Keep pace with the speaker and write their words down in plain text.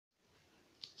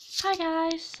Hi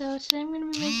guys, so today I'm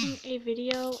going to be making a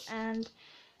video, and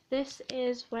this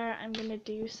is where I'm going to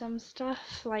do some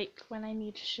stuff like when I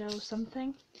need to show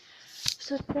something.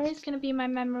 So today is going to be my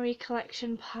memory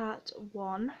collection part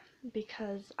 1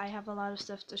 because I have a lot of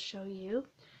stuff to show you.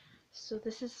 So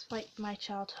this is like my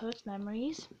childhood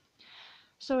memories.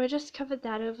 So I just covered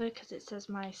that over because it says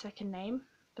my second name,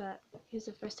 but here's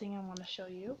the first thing I want to show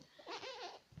you.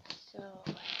 So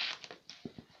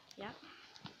yeah.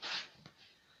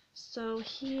 So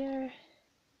here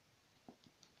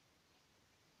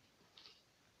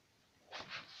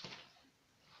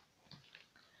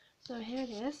it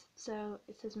is. So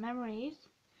it says memories,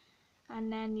 and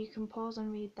then you can pause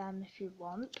and read them if you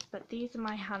want, but these are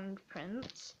my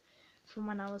handprints from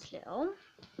when I was little.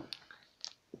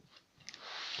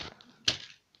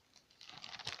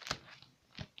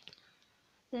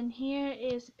 Then here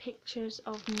is pictures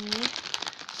of me,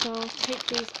 so I'll take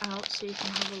these out so you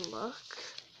can have a look.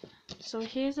 So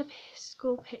here's a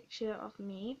school picture of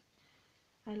me.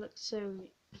 I look so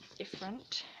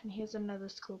different. And here's another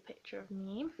school picture of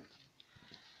me.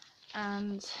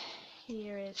 And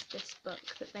here is this book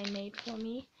that they made for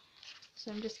me.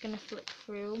 So I'm just going to flick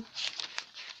through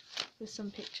with some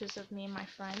pictures of me and my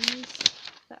friends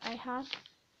that I had.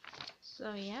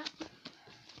 So yeah.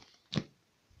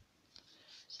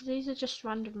 So these are just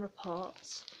random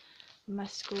reports from my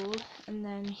school. And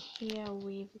then here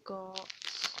we've got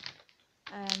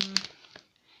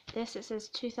this. It says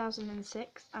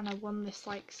 2006, and I won this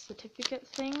like certificate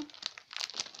thing.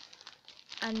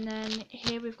 And then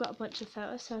here we've got a bunch of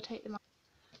photos, so I'll take them out.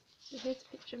 So here's a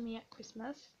picture of me at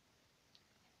Christmas,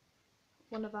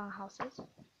 one of our houses.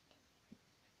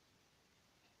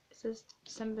 It says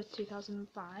December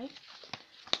 2005.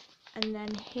 And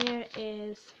then here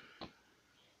is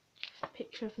a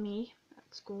picture of me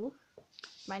at school,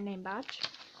 my name badge.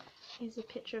 Here's a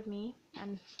picture of me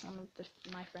and one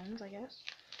of my friends, I guess.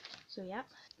 So yeah.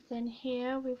 Then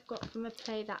here we've got from a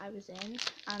play that I was in,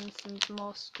 and some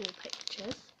more school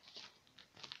pictures.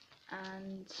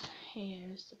 And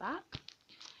here's the back.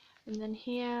 And then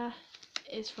here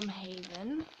is from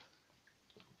Haven.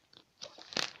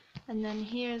 And then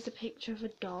here is a picture of a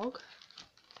dog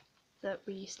that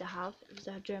we used to have. It was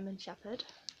a German Shepherd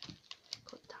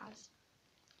called Taz.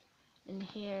 And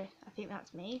here, I think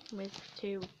that's me with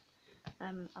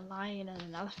a lion and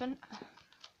an elephant.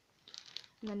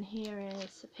 And then here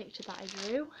is a picture that I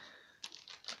drew,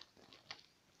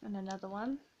 and another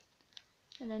one.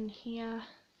 And then here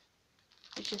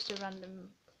is just a random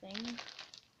thing,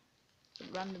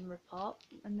 a random report.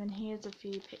 And then here's a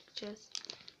few pictures.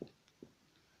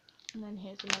 And then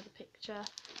here's another picture,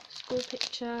 school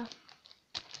picture.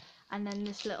 And then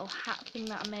this little hat thing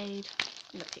that I made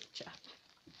in the picture.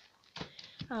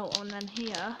 Oh, and then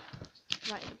here,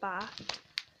 right at the back,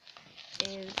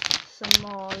 is some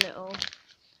more little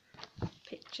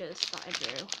pictures that I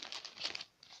drew.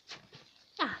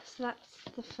 Yeah, so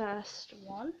that's the first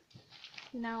one.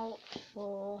 Now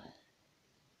for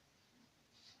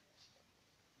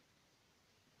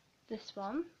this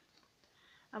one.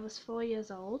 I was 4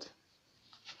 years old.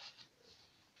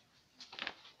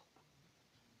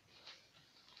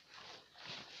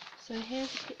 So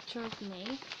here's a picture of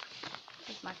me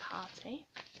with my party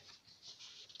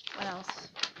when I was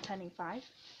turning 5.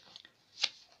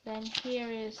 Then here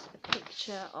is a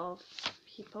picture of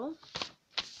people.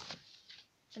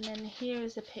 And then here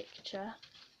is a picture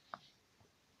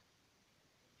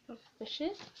of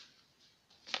fishes.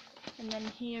 And then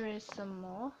here is some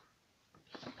more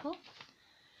people.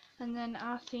 And then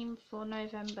our theme for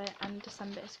November and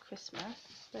December is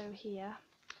Christmas. So here,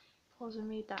 pause and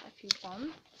read that if you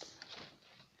want.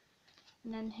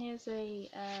 And then here's a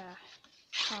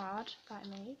card that I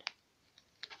made.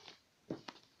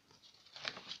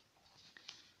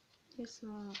 Here's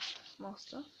some more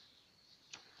stuff.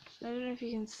 I don't know if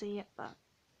you can see it, but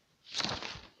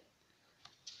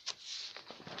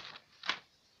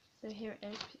so here it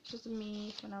is, pictures of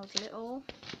me when I was little.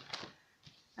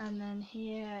 And then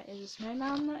here is a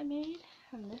snowman that I made,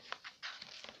 and this.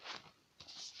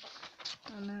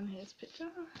 And then here's a picture.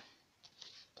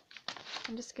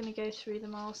 I'm just going to go through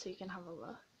them all so you can have a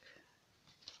look.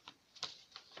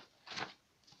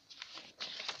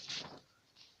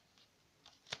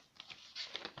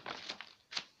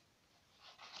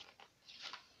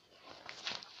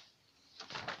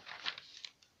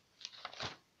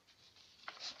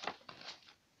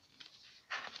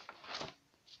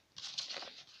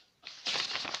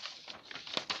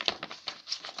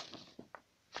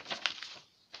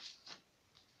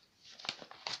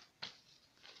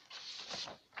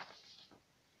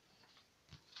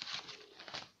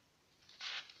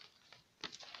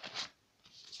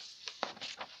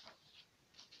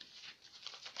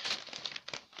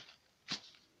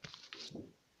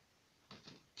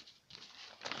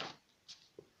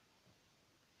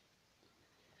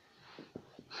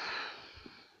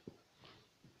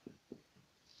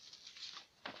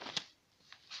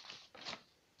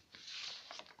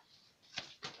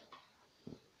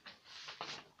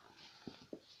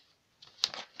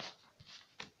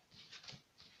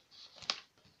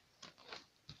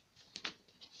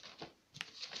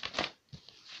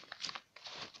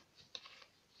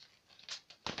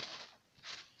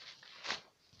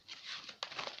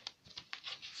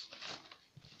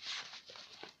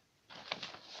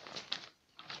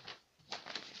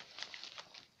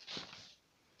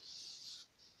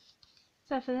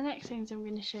 So for the next things I'm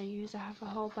going to show you is I have a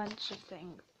whole bunch of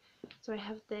things. So I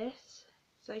have this,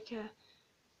 it's like a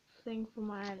thing from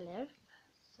where I live,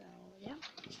 so yeah.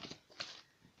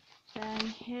 Then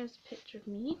here's a picture of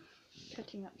me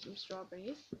cutting up some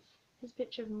strawberries. Here's a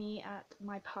picture of me at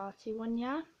my party one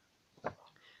year.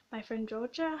 My friend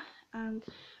Georgia and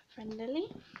friend Lily.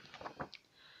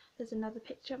 There's another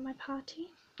picture at my party.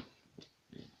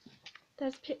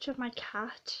 There's a picture of my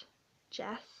cat,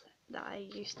 Jess, that I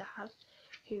used to have,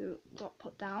 who got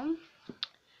put down.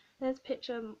 There's a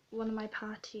picture of one of my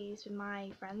parties with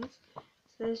my friends.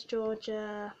 So there's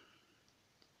Georgia,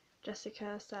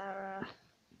 Jessica, Sarah,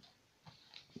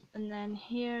 and then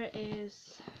here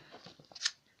is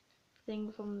a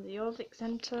thing from the Jorvik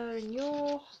Centre in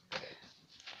York,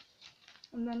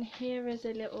 and then here is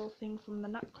a little thing from the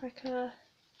Nutcracker.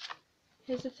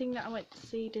 Here's a thing that I went to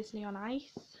see, Disney on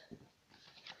Ice.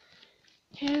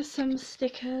 Here's some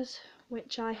stickers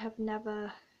which I have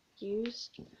never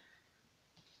used,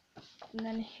 and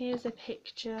then here's a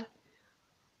picture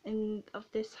of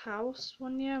this house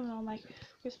one year and all my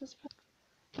Christmas presents.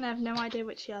 And I have no idea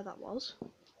which year that was.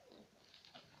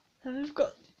 Then we've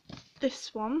got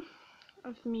this one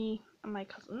of me and my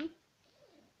cousin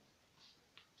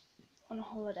on a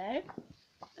holiday.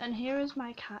 And here is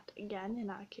my cat again in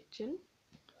our kitchen.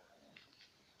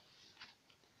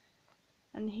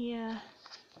 And here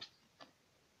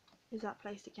is that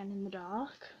place again in the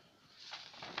dark.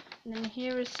 And then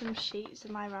here is some sheets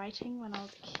of my writing when I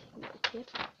was a little kid.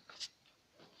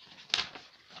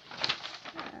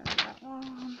 And that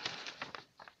one.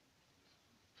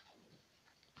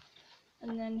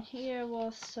 And then here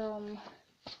was some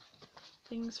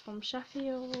things from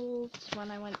Sheffield when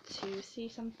I went to see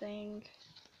something.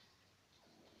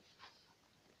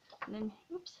 And then,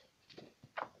 oops,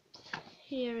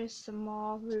 here is some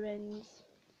more ruins.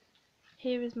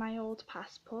 Here is my old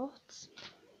passport.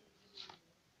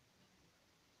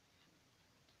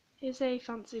 Here's a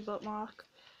fancy bookmark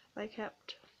I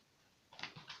kept.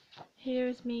 Here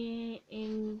is me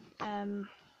in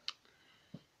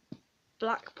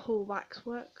Blackpool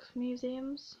Waxwork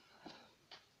Museums.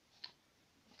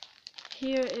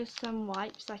 Here is some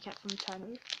wipes I kept from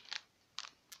Tenerife.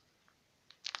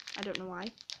 I don't know why,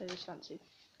 I just fancy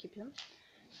keeping them.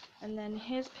 And then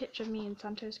here's a picture of me in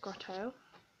Santos Grotto.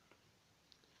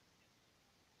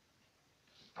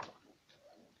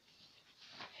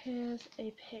 Here's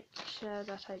a picture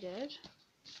that I did at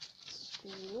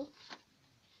school.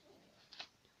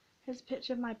 Here's a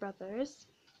picture of my brothers.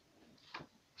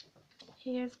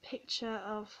 Here's a picture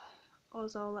of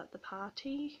us all at the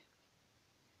party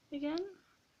again.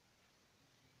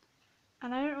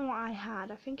 And I don't know what I had.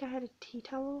 I think I had a tea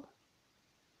towel.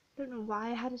 I don't know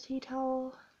why I had a tea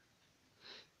towel.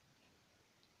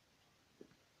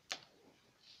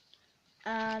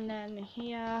 And then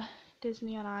here,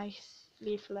 Disney on Ice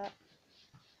leaflet.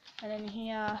 And then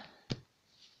here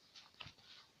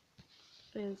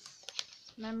is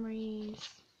memories,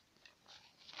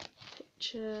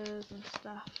 pictures and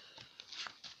stuff.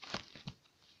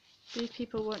 These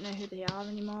people won't know who they are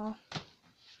anymore.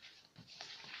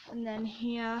 And then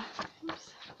here,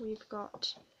 oops, we've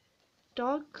got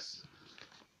dogs.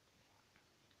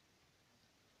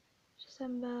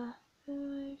 December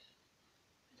 5.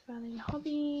 Running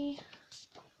hobby.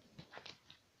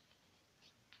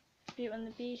 Beauty and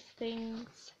the Beast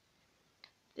things.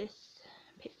 This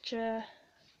picture.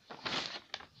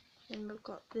 Then we've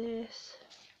got this.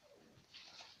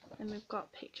 Then we've got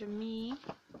a picture of me.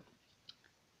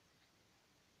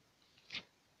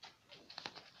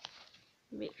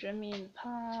 Picture of me in the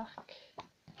park.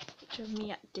 Picture of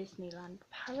me at Disneyland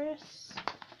Paris.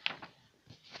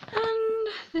 And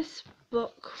this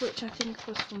book, which I think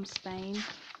was from Spain.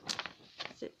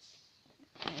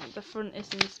 The front is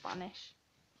in Spanish.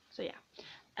 So yeah.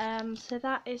 So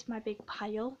that is my big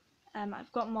pile.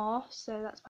 I've got more, so that's